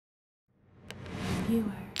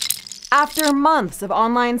viewer. After months of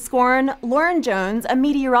online scorn, Lauren Jones, a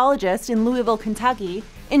meteorologist in Louisville, Kentucky,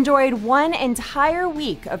 enjoyed one entire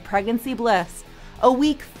week of pregnancy bliss. A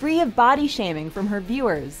week free of body shaming from her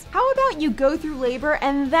viewers. How about you go through labor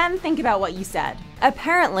and then think about what you said?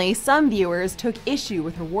 Apparently, some viewers took issue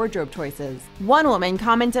with her wardrobe choices. One woman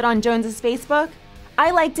commented on Jones's Facebook,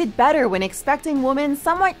 "I liked it better when expecting women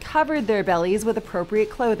somewhat covered their bellies with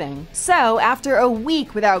appropriate clothing." So, after a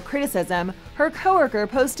week without criticism, her coworker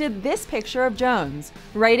posted this picture of Jones,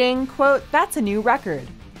 writing, quote, "That's a new record."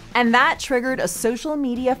 And that triggered a social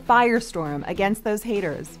media firestorm against those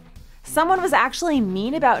haters. Someone was actually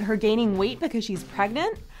mean about her gaining weight because she's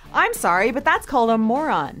pregnant? I'm sorry, but that's called a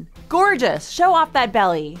moron. Gorgeous, show off that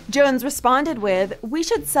belly. Jones responded with, "We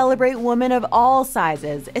should celebrate women of all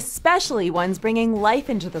sizes, especially ones bringing life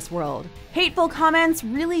into this world. Hateful comments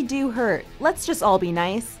really do hurt. Let's just all be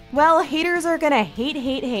nice." Well, haters are gonna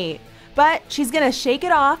hate, but she's gonna shake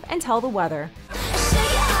it off and tell the weather.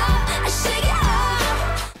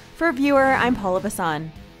 For Viewer, I'm Paula Vasan.